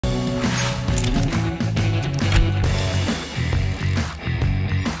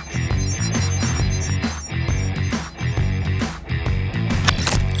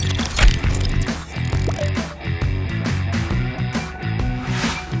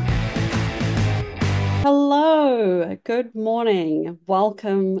Hello, good morning,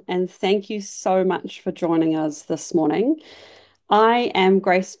 welcome, and thank you so much for joining us this morning. I am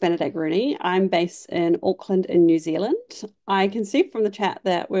Grace Benedek Rooney. I'm based in Auckland in New Zealand. I can see from the chat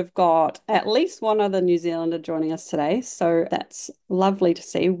that we've got at least one other New Zealander joining us today, so that's lovely to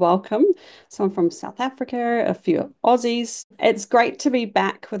see. Welcome. Someone from South Africa, a few Aussies. It's great to be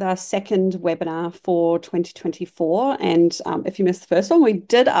back with our second webinar for 2024. And if you missed the first one, we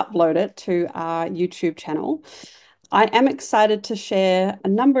did upload it to our YouTube channel. I am excited to share a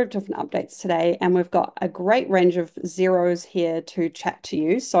number of different updates today, and we've got a great range of Xeros here to chat to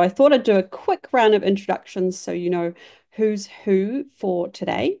you. So I thought I'd do a quick round of introductions so you know who's who for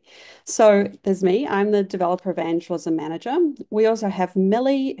today. So there's me, I'm the Developer Evangelism Manager. We also have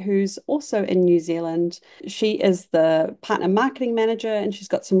Millie, who's also in New Zealand. She is the Partner Marketing Manager, and she's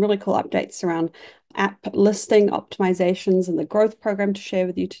got some really cool updates around app listing optimizations and the growth program to share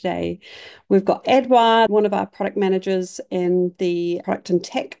with you today. We've got Edwar, one of our product managers in the product and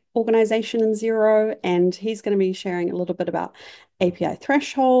tech organization in Xero, and he's going to be sharing a little bit about API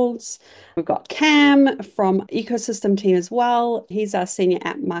thresholds. We've got Cam from ecosystem team as well. He's our senior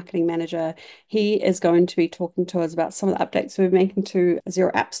app marketing manager. He is going to be talking to us about some of the updates we're making to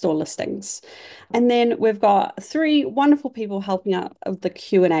Xero App Store listings. And then we've got three wonderful people helping out with the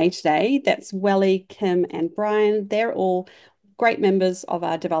Q&A today. That's Welly, Kim, and Brian. They're all great members of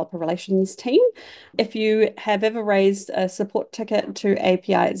our developer relations team. If you have ever raised a support ticket to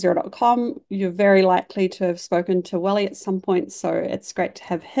api@xero.com, you're very likely to have spoken to Welly at some point. So it's great to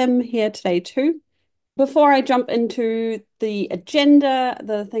have him here today too. Before I jump into the agenda,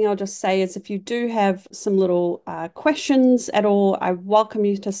 the thing I'll just say is if you do have some little questions at all, I welcome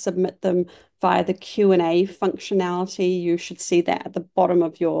you to submit them via the Q&A functionality. You should see that at the bottom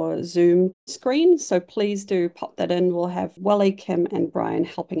of your Zoom screen. So please do pop that in. We'll have Welly, Kim, and Brian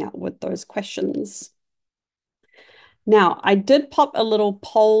helping out with those questions. Now, I did pop a little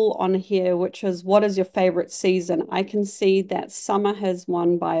poll on here, which is what is your favorite season? I can see that summer has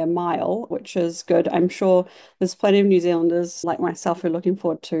won by a mile, which is good. I'm sure there's plenty of New Zealanders like myself who are looking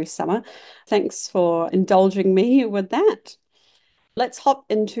forward to summer. Thanks for indulging me with that. Let's hop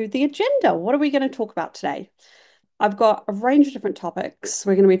into the agenda. What are we going to talk about today? I've got a range of different topics.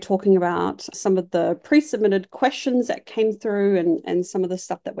 We're going to be talking about some of the pre-submitted questions that came through and some of the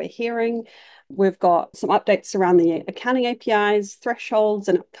stuff that we're hearing. We've got some updates around the accounting APIs, thresholds,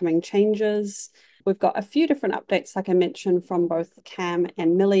 and upcoming changes. We've got a few different updates, like I mentioned, from both Cam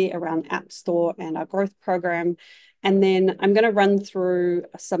and Millie around App Store and our growth program. And then I'm going to run through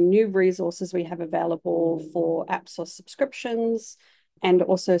some new resources we have available for App Store subscriptions and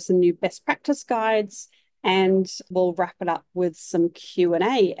also some new best practice guides. And we'll wrap it up with some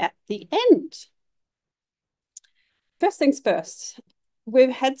Q&A at the end. First things first, we've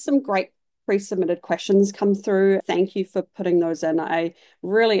had some great pre-submitted questions come through. Thank you for putting those in. I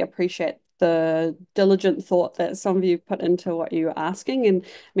really appreciate the diligent thought that some of you put into what you're asking, and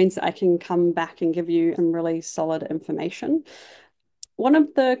means that I can come back and give you some really solid information. One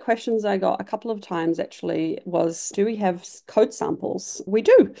of the questions I got a couple of times actually was, do we have code samples? We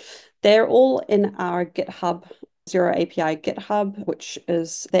do. They're all in our GitHub, Xero API GitHub, which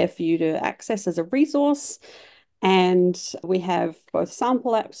is there for you to access as a resource. And we have both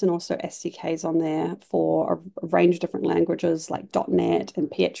sample apps and also SDKs on there for a range of different languages like .NET and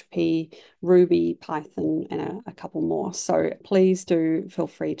PHP, Ruby, Python, and a couple more. So please do feel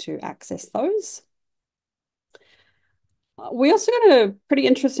free to access those. We also got a pretty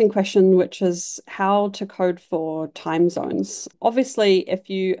interesting question, which is how to code for time zones. Obviously, if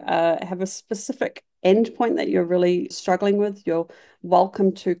you have a specific endpoint that you're really struggling with, you're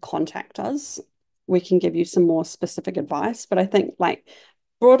welcome to contact us. We can give you some more specific advice. But I think, like,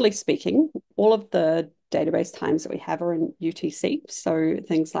 broadly speaking, all of the database times that we have are in UTC. So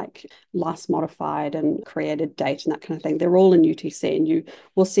things like last modified and created date and that kind of thing, they're all in UTC. And you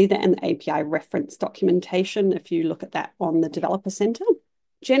will see that in the API reference documentation if you look at that on the Developer Center.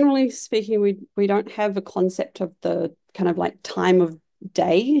 Generally speaking, we don't have a concept of the kind of like time of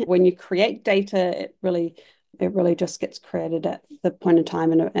day. When you create data, it really just gets created at the point in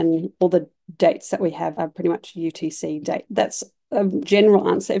time, and all the dates that we have are pretty much UTC date. That's a general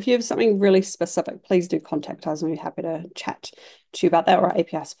answer. If you have something really specific, please do contact us and we'll be happy to chat to you about that, or our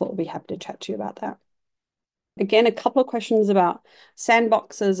API support will be happy to chat to you about that. Again, a couple of questions about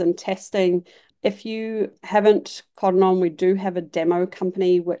sandboxes and testing. If you haven't cottoned on, we do have a demo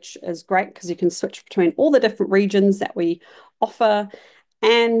company, which is great because you can switch between all the different regions that we offer.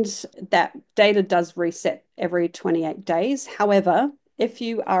 And that data does reset every 28 days. However, if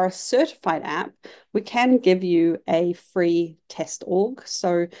you are a certified app, we can give you a free test org.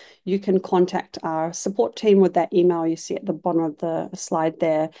 So you can contact our support team with that email you see at the bottom of the slide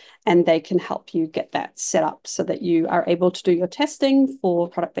there, and they can help you get that set up so that you are able to do your testing for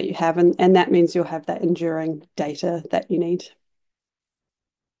product that you have. And that means you'll have that enduring data that you need.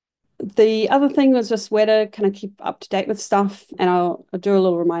 The other thing was just where to kind of keep up to date with stuff. And I'll do a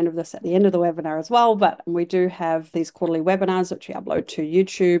little reminder of this at the end of the webinar as well. But we do have these quarterly webinars, which we upload to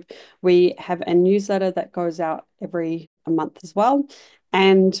YouTube. We have a newsletter that goes out every month as well.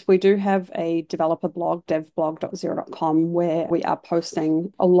 And we do have a developer blog, devblog.xero.com, where we are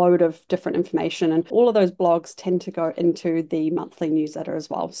posting a load of different information. And all of those blogs tend to go into the monthly newsletter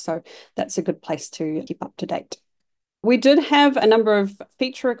as well. So that's a good place to keep up to date. We did have a number of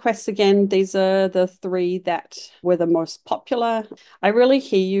feature requests again. These are the three that were the most popular. I really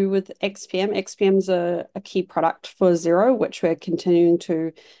hear you with XPM. XPM's a key product for Xero, which we're continuing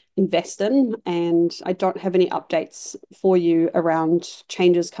to invest in. And I don't have any updates for you around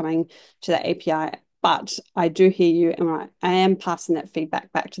changes coming to the API. But I do hear you, and I am passing that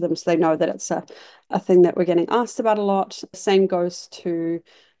feedback back to them so they know that it's a thing that we're getting asked about a lot. Same goes to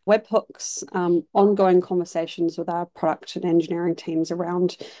webhooks, ongoing conversations with our product and engineering teams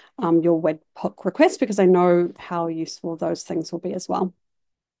around your webhook requests, because I know how useful those things will be as well.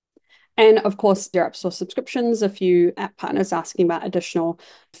 And of course, Xero App Store subscriptions, a few app partners asking about additional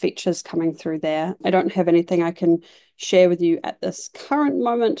features coming through there. I don't have anything I can share with you at this current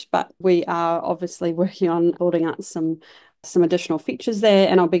moment, but we are obviously working on building out some additional features there,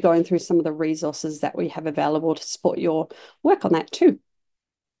 and I'll be going through some of the resources that we have available to support your work on that too.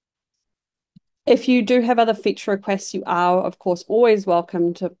 If you do have other feature requests, you are, of course, always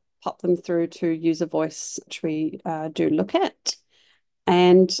welcome to pop them through to user voice, which we do look at.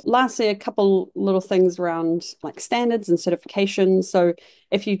 And lastly, a couple little things around like standards and certifications. So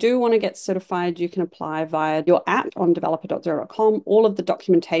if you do want to get certified, you can apply via your app on developer.xero.com. All of the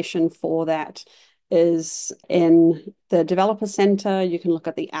documentation for that is in the Developer Center. You can look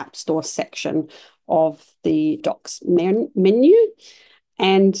at the App Store section of the docs menu.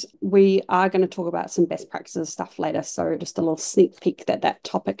 And we are going to talk about some best practices stuff later. So just a little sneak peek that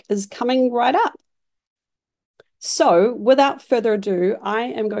topic is coming right up. So without further ado, I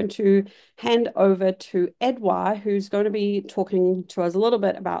am going to hand over to Edwar, who's going to be talking to us a little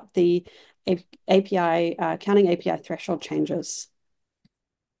bit about the API, accounting API threshold changes.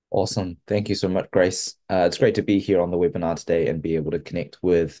 Awesome. Thank you so much, Grace. It's great to be here on the webinar today and be able to connect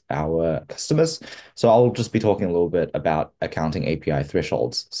with our customers. So I'll just be talking a little bit about accounting API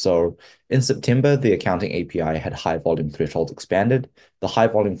thresholds. So in September, the accounting API had high volume thresholds expanded. The high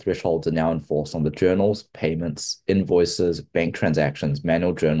volume thresholds are now enforced on the journals, payments, invoices, bank transactions,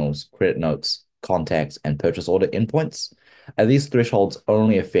 manual journals, credit notes, contacts, and purchase order endpoints. These thresholds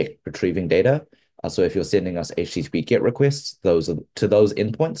only affect retrieving data. So if you're sending us HTTP GET requests, those are to those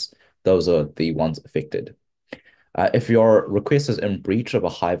endpoints, those are the ones affected. If your request is in breach of a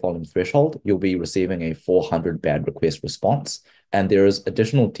high volume threshold, you'll be receiving a 400 bad request response. And there is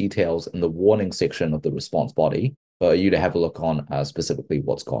additional details in the warning section of the response body for you to have a look on specifically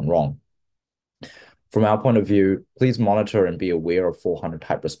what's gone wrong. From our point of view, please monitor and be aware of 400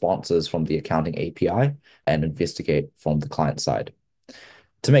 type responses from the accounting API and investigate from the client side.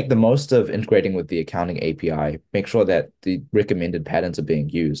 To make the most of integrating with the accounting API, make sure that the recommended patterns are being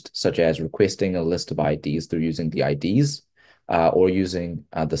used, such as requesting a list of IDs through using the IDs or using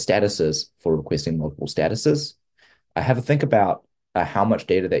the statuses for requesting multiple statuses. Have a think about how much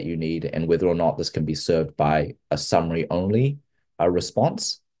data that you need and whether or not this can be served by a summary only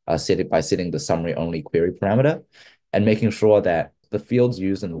response, by setting the summary only query parameter, and making sure that the fields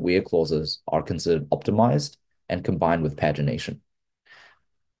used in the where clauses are considered optimized and combined with pagination.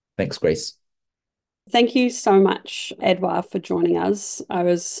 Thanks, Grace. Thank you so much, Edwar, for joining us. I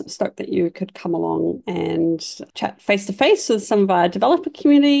was stoked that you could come along and chat face to face with some of our developer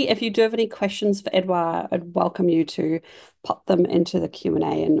community. If you do have any questions for Edwar, I'd welcome you to pop them into the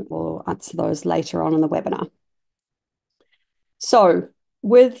Q&A and we'll answer those later on in the webinar. So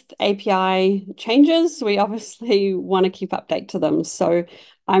with API changes, we obviously want to keep update to them. So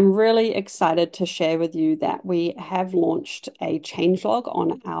I'm really excited to share with you that we have launched a changelog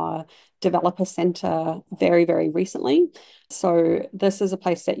on our Developer Center very, very recently. So this is a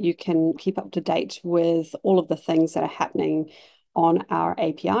place that you can keep up to date with all of the things that are happening on our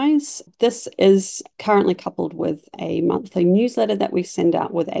APIs. This is currently coupled with a monthly newsletter that we send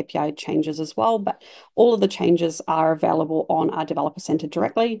out with API changes as well, but all of the changes are available on our Developer Center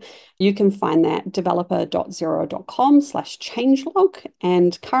directly. You can find that developer.xero.com/changelog,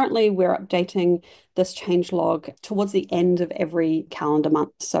 and currently we're updating this changelog towards the end of every calendar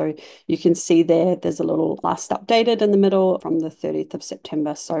month. So you can see there's a little last updated in the middle from the 30th of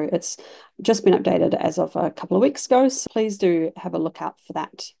September. So it's just been updated as of a couple of weeks ago. So please do have a look out for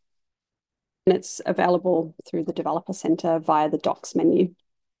that. And it's available through the Developer Center via the Docs menu.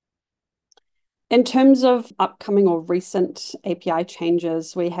 In terms of upcoming or recent API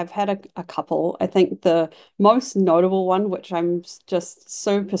changes, we have had a couple. I think the most notable one, which I'm just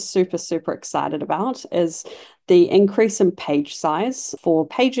super, super, super excited about, is the increase in page size for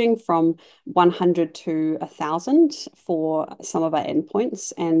paging from 100 to 1,000 for some of our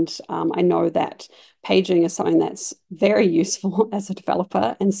endpoints. And I know that paging is something that's very useful as a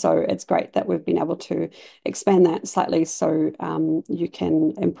developer. And so it's great that we've been able to expand that slightly so you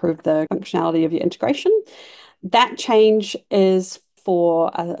can improve the functionality of your integration. That change is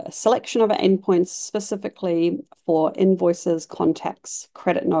for a selection of our endpoints, specifically for invoices, contacts,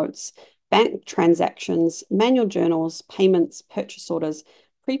 credit notes, bank transactions, manual journals, payments, purchase orders,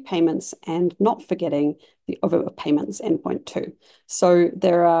 prepayments, and not forgetting the overpayments endpoint too. So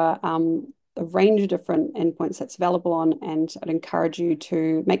there are a range of different endpoints that's available on, and I'd encourage you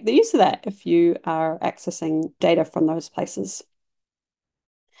to make the use of that if you are accessing data from those places.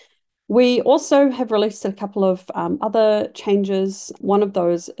 We also have released a couple of other changes. One of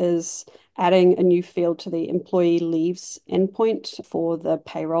those is adding a new field to the employee leaves endpoint for the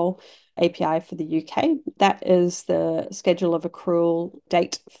payroll API for the UK. That is the schedule of accrual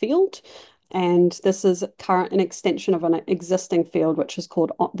date field. And this is an extension of an existing field, which is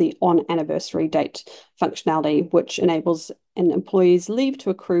called the on anniversary date functionality, which enables an employee's leave to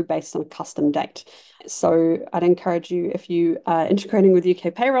accrue based on a custom date. So I'd encourage you, if you are integrating with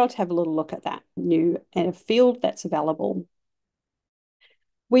UK payroll, to have a little look at that new field that's available.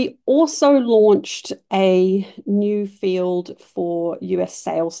 We also launched a new field for US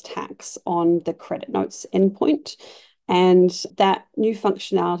sales tax on the credit notes endpoint. And that new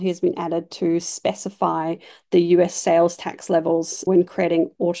functionality has been added to specify the US sales tax levels when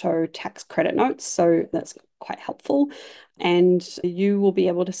creating auto tax credit notes. So that's quite helpful. And you will be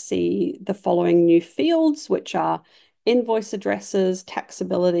able to see the following new fields, which are invoice addresses,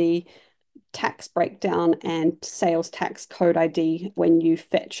 taxability, tax breakdown, and sales tax code ID when you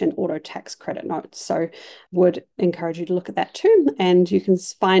fetch an auto tax credit note. So would encourage you to look at that too. And you can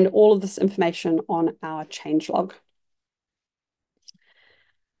find all of this information on our changelog.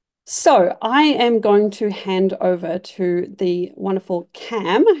 So I am going to hand over to the wonderful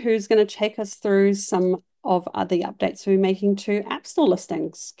Cam, who's going to take us through some of the updates we're making to App Store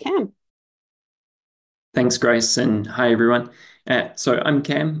listings. Cam. Thanks, Grace, and hi, everyone. So I'm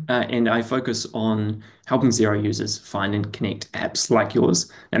Cam, and I focus on helping Xero users find and connect apps like yours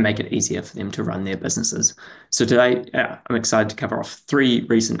and make it easier for them to run their businesses. So today, I'm excited to cover off 3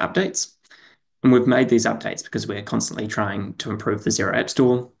 recent updates. And we've made these updates because we're constantly trying to improve the Xero App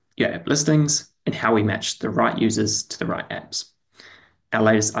Store, your app listings, and how we match the right users to the right apps. Our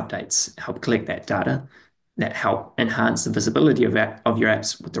latest updates help collect that data that help enhance the visibility of your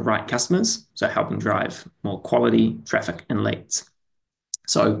apps with the right customers, so helping drive more quality traffic and leads.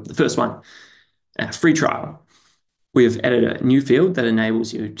 So the first one, free trial. We've added a new field that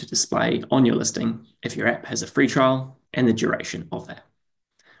enables you to display on your listing if your app has a free trial and the duration of that.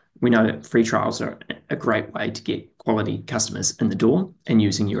 We know that free trials are a great way to get quality customers in the door and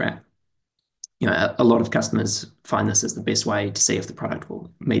using your app. A lot of customers find this as the best way to see if the product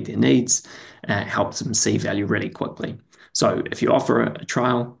will meet their needs, helps them see value really quickly. So if you offer a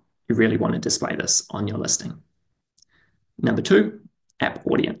trial, you really want to display this on your listing. Number 2, app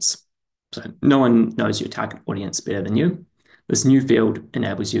audience. So no one knows your target audience better than you. This new field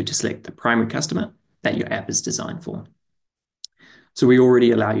enables you to select the primary customer that your app is designed for. So we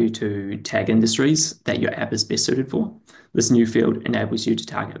already allow you to tag industries that your app is best suited for. This new field enables you to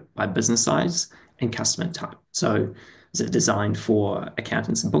target by business size and customer type. So is it designed for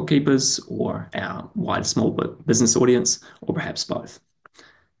accountants and bookkeepers, or our wide small business audience, or perhaps both?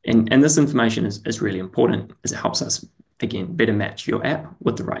 And this information is really important, as it helps us, again, better match your app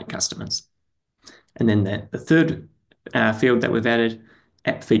with the right customers. And then the third field that we've added,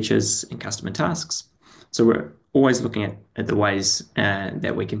 app features and customer tasks. So we're always looking at the ways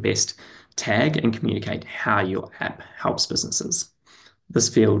that we can best tag and communicate how your app helps businesses. This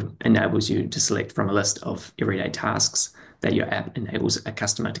field enables you to select from a list of everyday tasks that your app enables a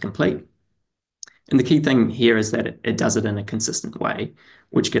customer to complete. And the key thing here is that it does it in a consistent way,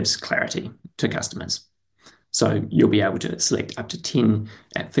 which gives clarity to customers. So you'll be able to select up to 10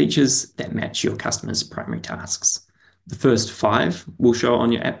 app features that match your customers' primary tasks. The first 5 will show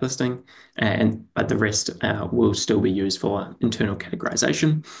on your app listing, but the rest will still be used for internal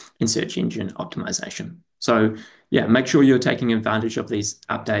categorization and search engine optimization. So yeah, make sure you're taking advantage of these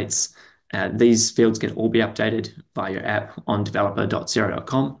updates. These fields can all be updated via your app on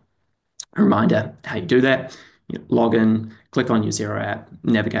developer.xero.com. A reminder how you do that. Log in, click on your Xero app,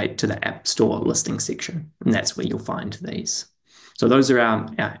 navigate to the App Store listing section, and that's where you'll find these. So those are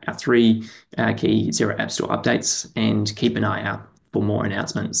our 3 key Xero App Store updates, and keep an eye out for more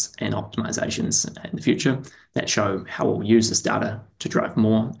announcements and optimizations in the future that show how we'll use this data to drive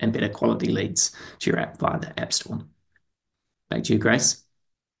more and better quality leads to your app via the App Store. Back to you, Grace.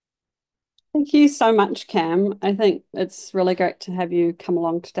 Thank you so much, Cam. I think it's really great to have you come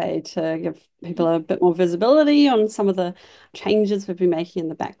along today to give people a bit more visibility on some of the changes we've been making in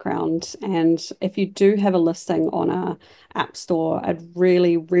the background. And if you do have a listing on our App Store, I'd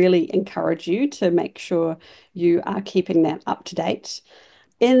really, really encourage you to make sure you are keeping that up to date.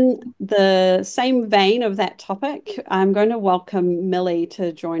 In the same vein of that topic, I'm going to welcome Millie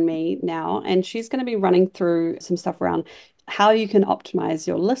to join me now, and she's going to be running through some stuff around how you can optimize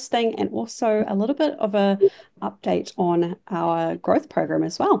your listing and also a little bit of a update on our growth program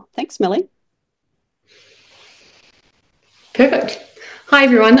as well. Thanks, Millie. Perfect. Hi,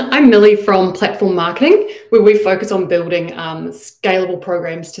 everyone. I'm Millie from Platform Marketing, where we focus on building scalable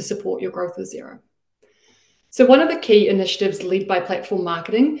programs to support your growth with Xero. So one of the key initiatives led by Platform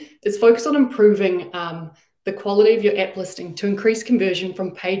Marketing is focused on improving the quality of your app listing to increase conversion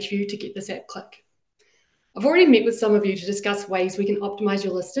from page view to get this app click. I've already met with some of you to discuss ways we can optimize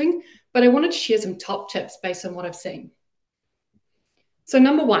your listing, but I wanted to share some top tips based on what I've seen. So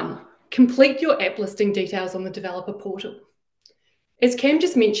number 1, complete your app listing details on the developer portal. As Cam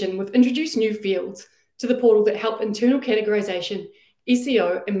just mentioned, we've introduced new fields to the portal that help internal categorization,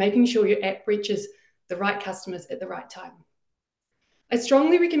 SEO, and making sure your app reaches the right customers at the right time. I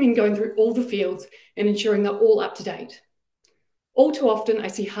strongly recommend going through all the fields and ensuring they're all up to date. All too often, I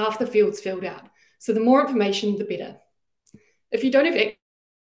see half the fields filled out, so the more information, the better. If you don't have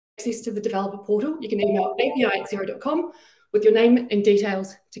access to the developer portal, you can email api@xero.com with your name and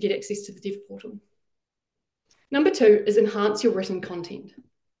details to get access to the dev portal. Number 2 is enhance your written content.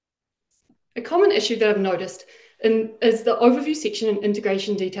 A common issue that I've noticed is the overview section and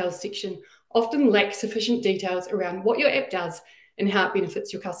integration details section often lack sufficient details around what your app does and how it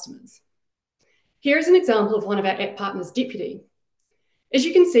benefits your customers. Here is an example of one of our app partners, Deputy. As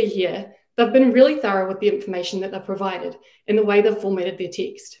you can see here, they've been really thorough with the information that they've provided and the way they've formatted their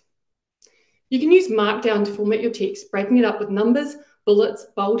text. You can use Markdown to format your text, breaking it up with numbers, bullets,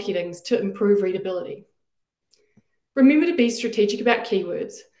 bold headings to improve readability. Remember to be strategic about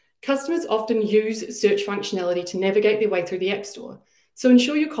keywords. Customers often use search functionality to navigate their way through the App Store, so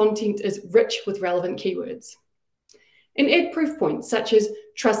ensure your content is rich with relevant keywords. And add proof points such as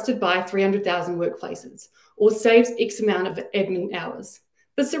trusted by 300,000 workplaces or saves X amount of admin hours.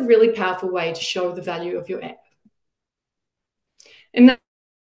 This is a really powerful way to show the value of your app. And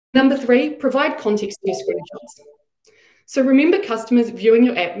number 3, provide context in your screenshots. So remember, customers viewing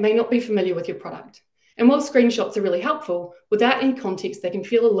your app may not be familiar with your product. And while screenshots are really helpful, without any context, they can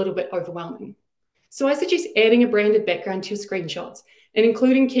feel a little bit overwhelming. So I suggest adding a branded background to your screenshots and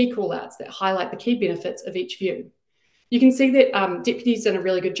including key callouts that highlight the key benefits of each view. You can see that Deputy's done a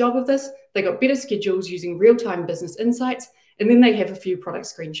really good job of this. They got better schedules using real-time business insights, and then they have a few product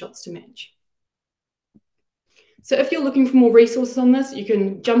screenshots to match. So if you're looking for more resources on this, you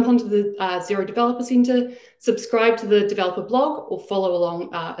can jump onto the Xero Developer Center, subscribe to the developer blog, or follow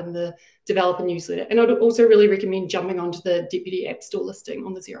along in the developer newsletter. And I'd also really recommend jumping onto the Deputy App Store listing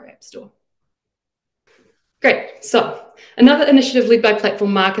on the Xero App Store. Great. So another initiative led by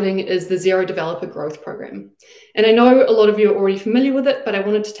Platform Marketing is the Xero Developer Growth Program. And I know a lot of you are already familiar with it, but I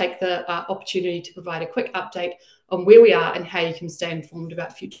wanted to take the opportunity to provide a quick update on where we are and how you can stay informed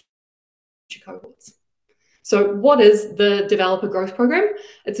about future cohorts. So what is the Developer Growth Program?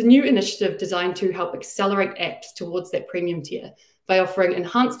 It's a new initiative designed to help accelerate apps towards that premium tier by offering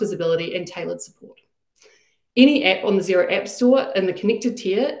enhanced visibility and tailored support. Any app on the Xero App Store in the connected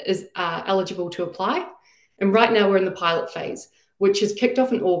tier is eligible to apply. And right now we're in the pilot phase, which has kicked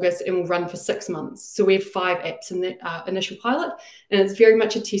off in August and will run for 6 months. So we have 5 apps in the initial pilot, and it's very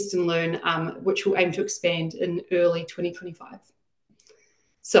much a test and learn, which we'll aim to expand in early 2025.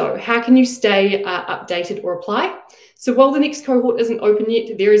 So how can you stay updated or apply? So while the next cohort isn't open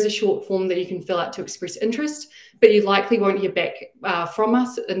yet, there is a short form that you can fill out to express interest, but you likely won't hear back from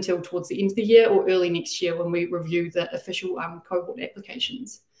us until towards the end of the year or early next year when we review the official cohort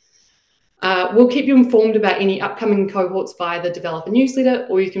applications. We'll keep you informed about any upcoming cohorts via the developer newsletter,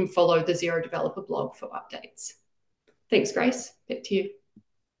 or you can follow the Xero Developer blog for updates. Thanks, Grace. Back to you.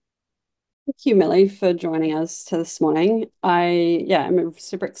 Thank you, Millie, for joining us this morning. I'm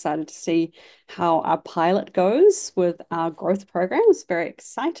super excited to see how our pilot goes with our growth program. It's very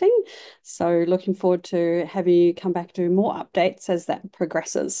exciting. So looking forward to having you come back to more updates as that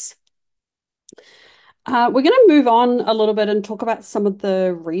progresses. We're going to move on a little bit and talk about some of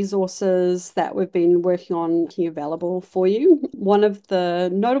the resources that we've been working on making available for you. One of the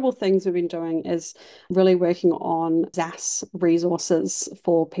notable things we've been doing is really working on XaaS resources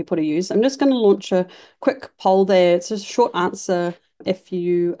for people to use. I'm just going to launch a quick poll there. It's a short answer. If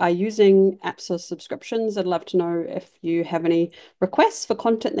you are using App Store subscriptions, I'd love to know if you have any requests for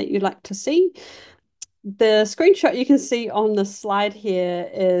content that you'd like to see. The screenshot you can see on the slide here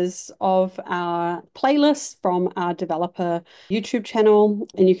is of our playlist from our developer YouTube channel.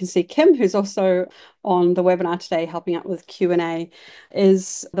 And you can see Kim, who's also on the webinar today helping out with Q&A,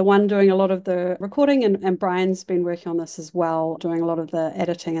 is the one doing a lot of the recording, and Brian's been working on this as well, doing a lot of the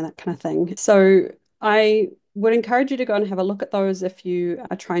editing and that kind of thing. So I would encourage you to go and have a look at those if you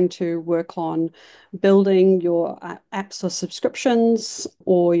are trying to work on building your App Store subscriptions,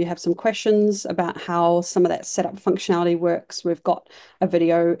 or you have some questions about how some of that setup functionality works. We've got a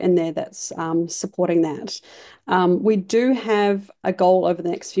video in there that's supporting that. We do have a goal over the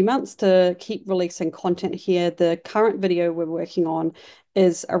next few months to keep releasing content here. The current video we're working on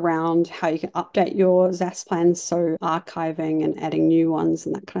is around how you can update your XaaS plans, so archiving and adding new ones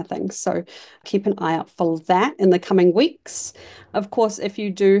and that kind of thing. So keep an eye out for that in the coming weeks. Of course, if you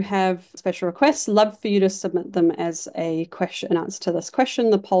do have special requests, love for you to submit them as a question, an answer to this question,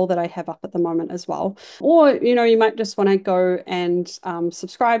 the poll that I have up at the moment as well. Or, you might just want to go and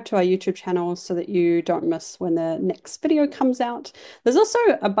subscribe to our YouTube channel so that you don't miss when the next video comes out. There's also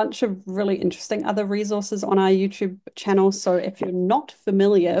a bunch of really interesting other resources on our YouTube channel. So if you're not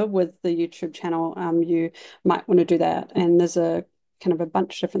familiar with the YouTube channel, you might want to do that. And there's a kind of a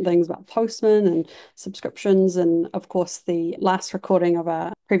bunch of different things about Postman and subscriptions, and of course the last recording of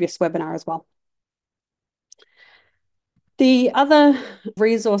our previous webinar as well. The other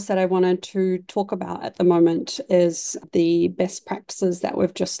resource that I wanted to talk about at the moment is the best practices that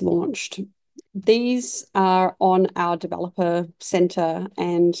we've just launched. These are on our developer center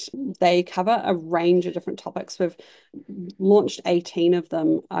and they cover a range of different topics. We've launched 18 of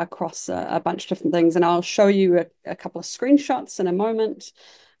them across a bunch of different things, and I'll show you a couple of screenshots in a moment.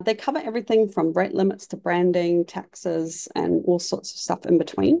 They cover everything from rate limits to branding, taxes, and all sorts of stuff in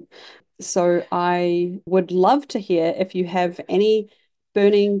between. So I would love to hear if you have any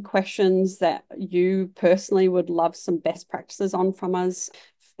burning questions that you personally would love some best practices on from us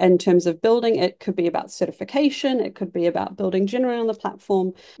in terms of building. It could be about certification. It could be about building generally on the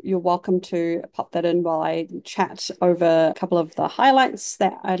platform. You're welcome to pop that in while I chat over a couple of the highlights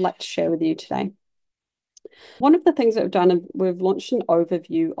that I'd like to share with you today. One of the things that we've done, we've launched an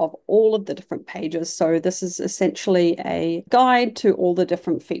overview of all of the different pages. So this is essentially a guide to all the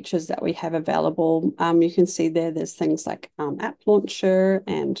different features that we have available. You can see there's things like App Launcher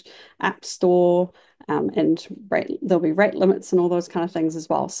and App Store, and there'll be rate limits and all those kind of things as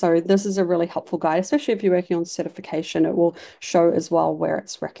well. So this is a really helpful guide, especially if you're working on certification. It will show as well where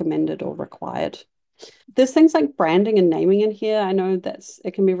it's recommended or required. There's things like branding and naming in here. I know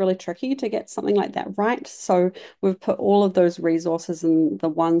it can be really tricky to get something like that right. So we've put all of those resources in the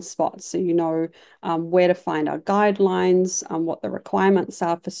one spot so you know where to find our guidelines, what the requirements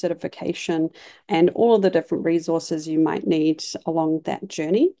are for certification, and all of the different resources you might need along that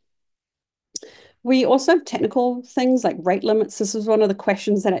journey. We also have technical things like rate limits. This was one of the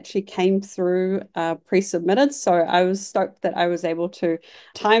questions that actually came through pre-submitted. So I was stoked that I was able to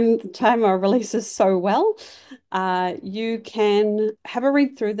time our releases so well. You can have a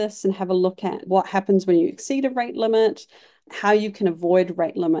read through this and have a look at what happens when you exceed a rate limit, how you can avoid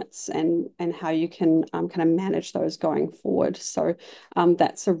rate limits, and how you can kind of manage those going forward. So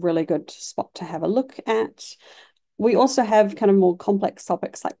that's a really good spot to have a look at. We also have kind of more complex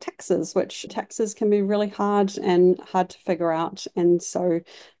topics like taxes, which taxes can be really hard to figure out. And so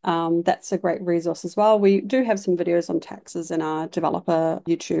that's a great resource as well. We do have some videos on taxes in our developer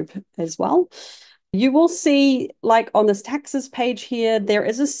YouTube as well. You will see, like on this taxes page here, there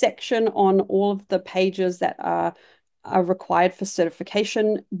is a section on all of the pages that are required for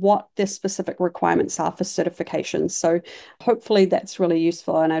certification, what their specific requirements are for certification. So hopefully that's really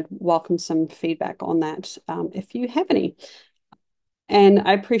useful, and I'd welcome some feedback on that if you have any. And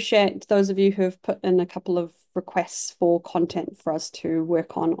I appreciate those of you who have put in a couple of requests for content for us to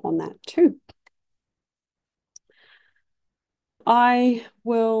work on that too. I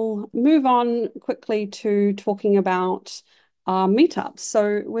will move on quickly to talking about are meetups.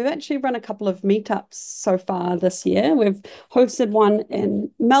 So we've actually run a couple of meetups so far this year. We've hosted one in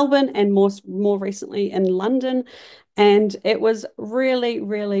Melbourne and more recently in London. And it was really,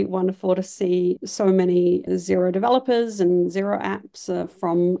 really wonderful to see so many Xero developers and Xero apps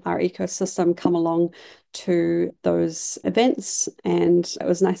from our ecosystem come along to those events. And it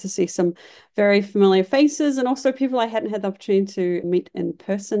was nice to see some very familiar faces and also people I hadn't had the opportunity to meet in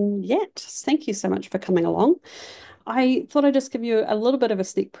person yet. Thank you so much for coming along. I thought I'd just give you a little bit of a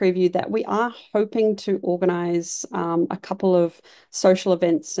sneak preview that we are hoping to organize a couple of social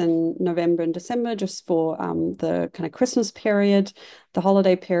events in November and December just for the kind of Christmas period, the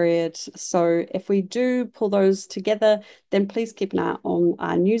holiday period. So if we do pull those together, then please keep an eye on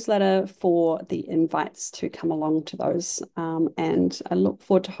our newsletter for the invites to come along to those. And I look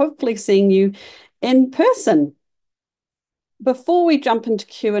forward to hopefully seeing you in person. Before we jump into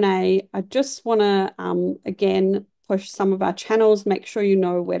Q&A, I just want to, again, push some of our channels, make sure you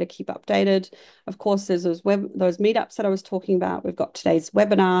know where to keep updated. Of course, there's those meetups that I was talking about. We've got today's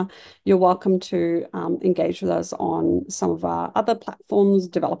webinar. You're welcome to engage with us on some of our other platforms,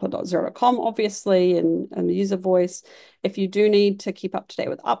 developer.xero.com, obviously, and the user voice. If you do need to keep up to date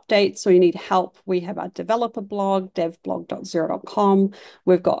with updates or you need help, we have our developer blog, devblog.xero.com.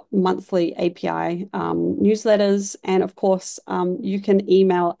 We've got monthly API newsletters. And of course, you can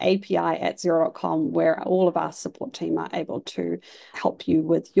email api@xero.com where all of our support team are able to help you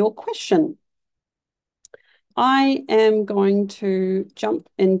with your question. I am going to jump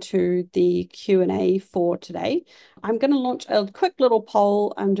into the Q&A for today. I'm going to launch a quick little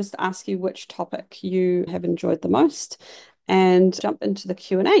poll and just ask you which topic you have enjoyed the most and jump into the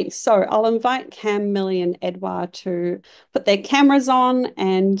Q&A. So I'll invite Cam, Millie, and Edwar to put their cameras on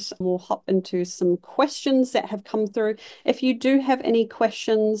and we'll hop into some questions that have come through. If you do have any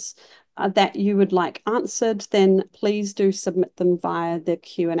questions that you would like answered, then please do submit them via the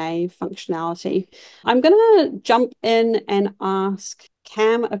Q&A functionality. I'm going to jump in and ask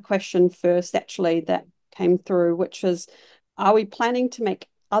Cam a question first, actually, that came through, which is, are we planning to make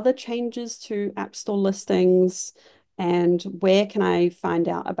other changes to App Store listings, and where can I find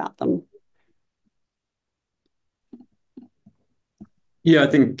out about them? Yeah, I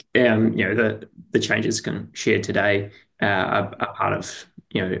think the changes can share today are part of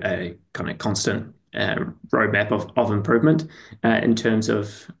a kind of constant roadmap of improvement in terms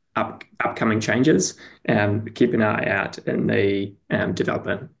of upcoming changes. Keep an eye out in the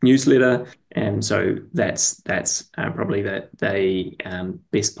developer newsletter, and so that's probably the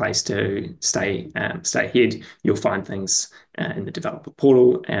best place to stay ahead. You'll find things in the developer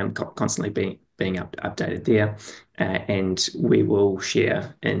portal and constantly being updated there. And we will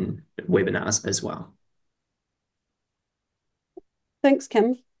share in webinars as well. Thanks,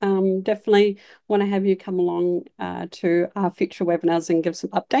 Kim. Definitely want to have you come along to our future webinars and give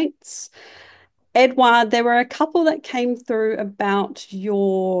some updates. Edward, there were a couple that came through about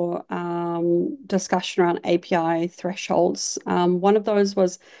your discussion around API thresholds. One of those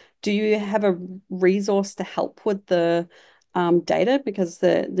was, do you have a resource to help with the data? Because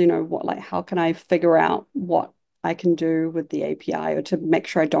how can I figure out what I can do with the API or to make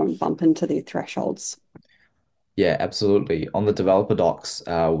sure I don't bump into the thresholds? Yeah, absolutely. On the developer docs,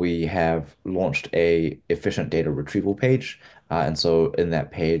 we have launched a efficient data retrieval page. And so in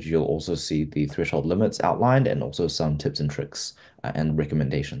that page, you'll also see the threshold limits outlined and also some tips and tricks and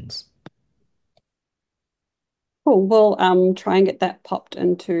recommendations. Cool. We'll try and get that popped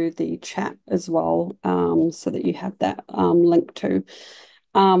into the chat as well, so that you have that link to.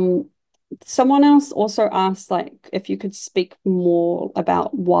 Someone else also asked, like, if you could speak more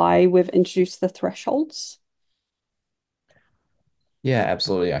about why we've introduced the thresholds. Yeah,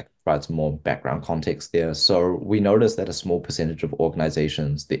 absolutely. I can provide some more background context there. So we noticed that a small percentage of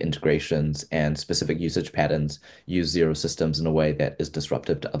organizations, the integrations and specific usage patterns use Xero systems in a way that is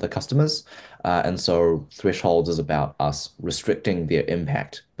disruptive to other customers. And so thresholds is about us restricting their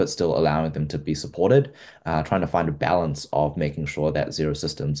impact, but still allowing them to be supported, trying to find a balance of making sure that Xero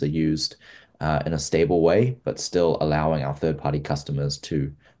systems are used in a stable way, but still allowing our third-party customers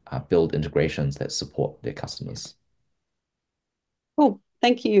to build integrations that support their customers. Cool.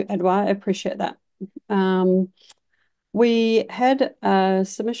 Thank you, Edward. I appreciate that. We had a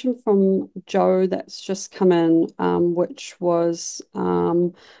submission from Joe that's just come in, which was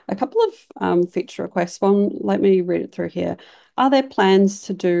a couple of feature requests. One, let me read it through here. Are there plans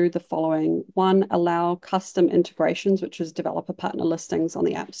to do the following? One, allow custom integrations, which is developer partner listings on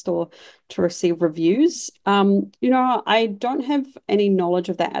the App Store to receive reviews. I don't have any knowledge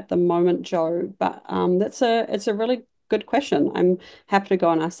of that at the moment, Joe, but it's a really good question. I'm happy to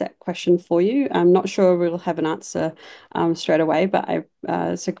go and ask that question for you. I'm not sure we'll have an answer straight away, but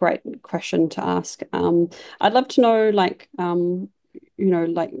it's a great question to ask. I'd love to know, like,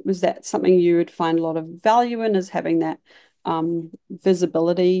 like, was that something you would find a lot of value in, is having that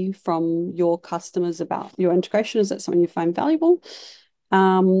visibility from your customers about your integration? Is that something you find valuable?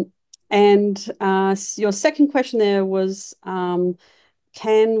 And your second question there was,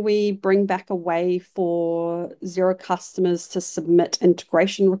 can we bring back a way for Xero customers to submit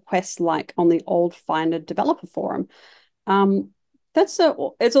integration requests like on the old Finder developer forum? It's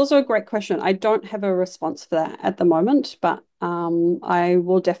also a great question. I don't have a response for that at the moment, but I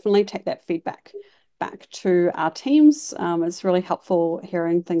will definitely take that feedback back to our teams. It's really helpful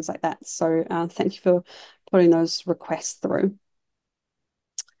hearing things like that. So thank you for putting those requests through.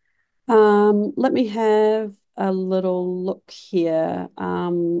 Let me have a little look here.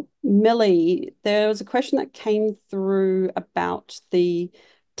 Millie, there was a question that came through about the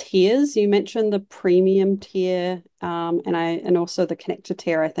tiers. You mentioned the premium tier, and also the connector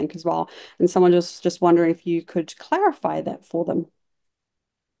tier, I think, as well. And someone just wondering if you could clarify that for them.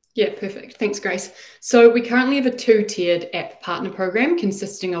 Yeah, perfect. Thanks, Grace. So we currently have a two-tiered app partner program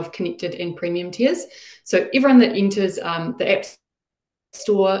consisting of connected and premium tiers. So everyone that enters the App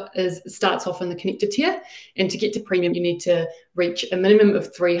Store starts off in the connected tier, and to get to premium, you need to reach a minimum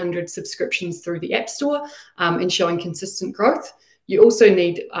of 300 subscriptions through the App Store and showing consistent growth. You also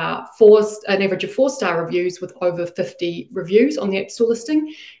need an average of 4-star reviews with over 50 reviews on the App Store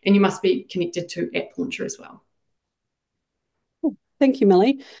listing, and you must be connected to App Launcher as well. Thank you,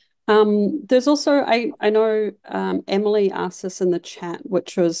 Millie. There's also, I know Emily asked us in the chat,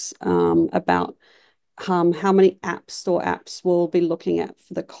 which was about how many App Store apps we'll be looking at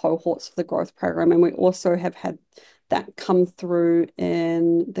for the cohorts of the growth program. And we also have had that come through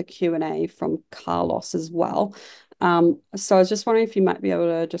in the Q&A from Carlos as well. So I was just wondering if you might be able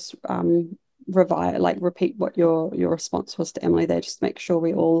to just repeat what your response was to Emily there, just to make sure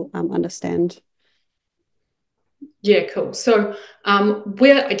we all understand. Yeah, cool. So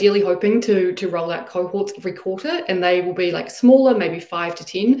we're ideally hoping to roll out cohorts every quarter, and they will be like smaller, maybe 5 to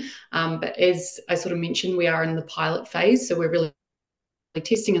 10. But as I sort of mentioned, we are in the pilot phase, so we're really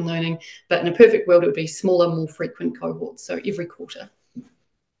testing and learning. But in a perfect world, it would be smaller, more frequent cohorts, so every quarter.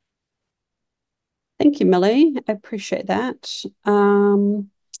 Thank you, Millie. I appreciate that.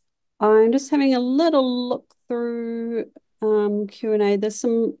 I'm just having a little look through Q&A. There's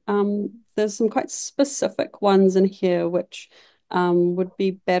some quite specific ones in here which would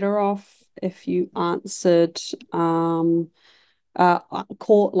be better off if you answered emailed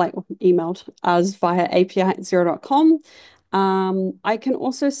us via api@xero.com. I can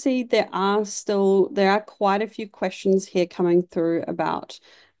also see there are quite a few questions here coming through about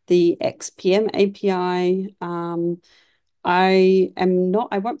the XPM API. I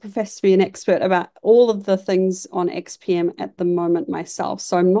won't profess to be an expert about all of the things on XPM at the moment myself,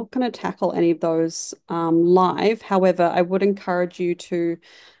 so I'm not going to tackle any of those live. However, I would encourage you to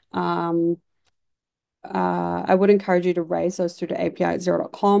raise those through to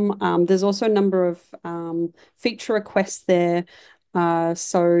api@xero.com. There's also a number of feature requests there,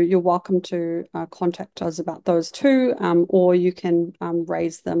 so you're welcome to contact us about those too, or you can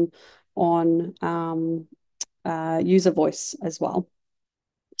raise them on user voice as well.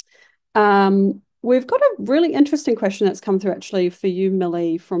 We've got a really interesting question that's come through actually for you,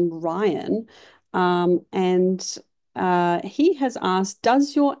 Millie, from Ryan. And he has asked,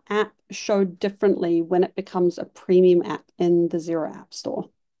 does your app show differently when it becomes a premium app in the Xero App Store?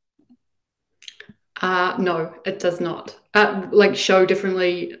 No, it does not. Like show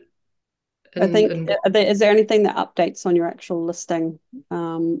differently. I think, is there anything that updates on your actual listing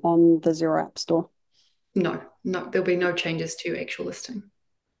on the Xero App Store? No, there'll be no changes to your actual listing.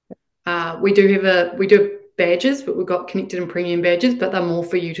 We do have badges, but we've got connected and premium badges, but they're more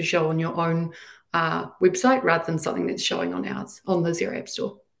for you to show on your own website rather than something that's showing on ours on the Xero App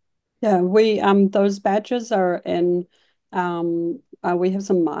Store. Yeah, those badges are in we have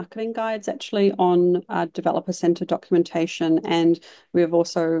some marketing guides actually on developer center documentation, and we have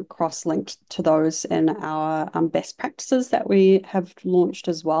also cross-linked to those in our best practices that we have launched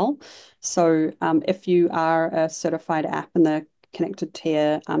as well. So if you are a certified app in the connected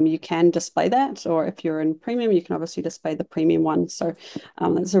tier, you can display that, or if you're in premium, you can obviously display the premium one. So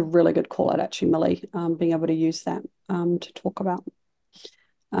that's a really good call out actually, Millie, being able to use that to talk about.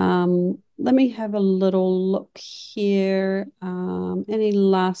 Let me have a little look here. Any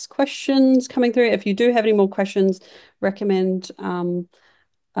last questions coming through? If you do have any more questions, recommend putting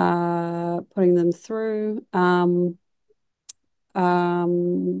them through. From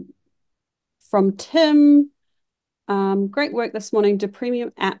Tim, Great work this morning. Do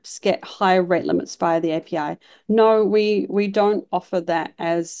premium apps get higher rate limits via the API? No, we don't offer that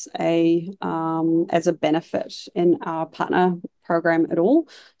as a benefit in our partner program at all.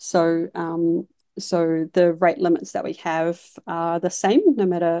 So the rate limits that we have are the same no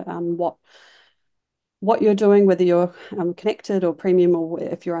matter what you're doing, whether you're connected or premium or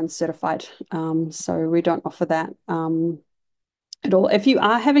if you're uncertified. So we don't offer that at all. If you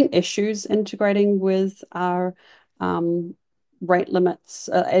are having issues integrating with our rate limits,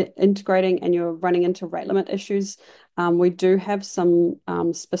 integrating and you're running into rate limit issues, we do have some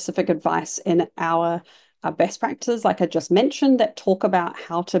specific advice in our best practices, like I just mentioned, that talk about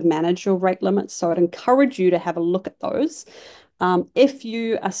how to manage your rate limits. So I'd encourage you to have a look at those. If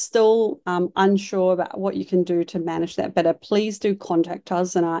you are still unsure about what you can do to manage that better, please do contact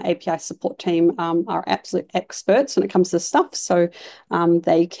us, and our API support team are absolute experts when it comes to this stuff. So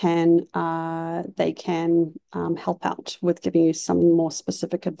they can help out with giving you some more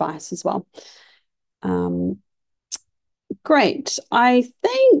specific advice as well. Great. I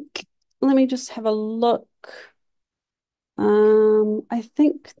think, let me just have a look. I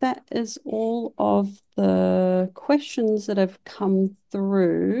think that is all of the questions that have come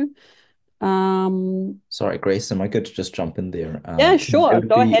through. Sorry, Grace, am I good to just jump in there? Yeah, It sure. would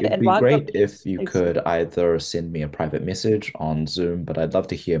Go be ahead, it would be Edward. great if you Please. could either send me a private message on Zoom, but I'd love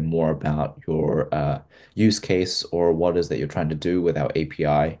to hear more about your use case or what is that you're trying to do with our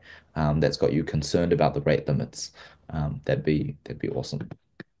API that's got you concerned about the rate limits. That'd be awesome.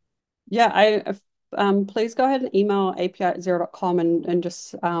 Yeah, please go ahead and email api@xero.com and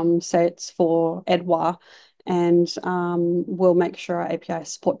just say it's for Edwar, and we'll make sure our API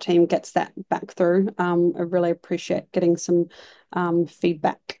support team gets that back through. I really appreciate getting some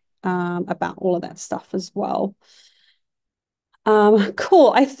feedback about all of that stuff as well.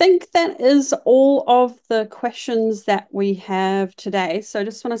 Cool. I think that is all of the questions that we have today. So I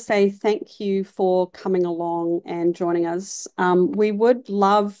just want to say thank you for coming along and joining us. We would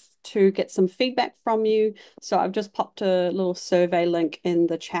love to get some feedback from you. So I've just popped a little survey link in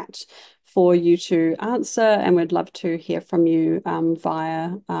the chat for you to answer, and we'd love to hear from you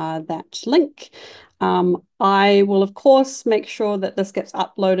via that link. I will, of course, make sure that this gets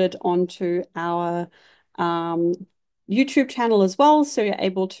uploaded onto our YouTube channel as well, so you're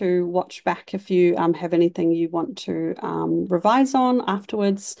able to watch back if you have anything you want to revise on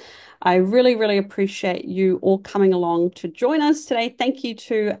afterwards. I really, really appreciate you all coming along to join us today. Thank you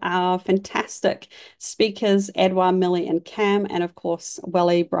to our fantastic speakers, Edwar, Millie, and Cam, and of course,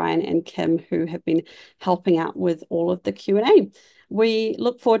 Welly, Brian, and Kim, who have been helping out with all of the Q&A. We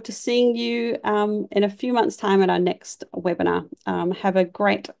look forward to seeing you in a few months' time at our next webinar. Have a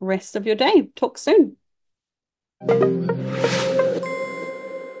great rest of your day. Talk soon.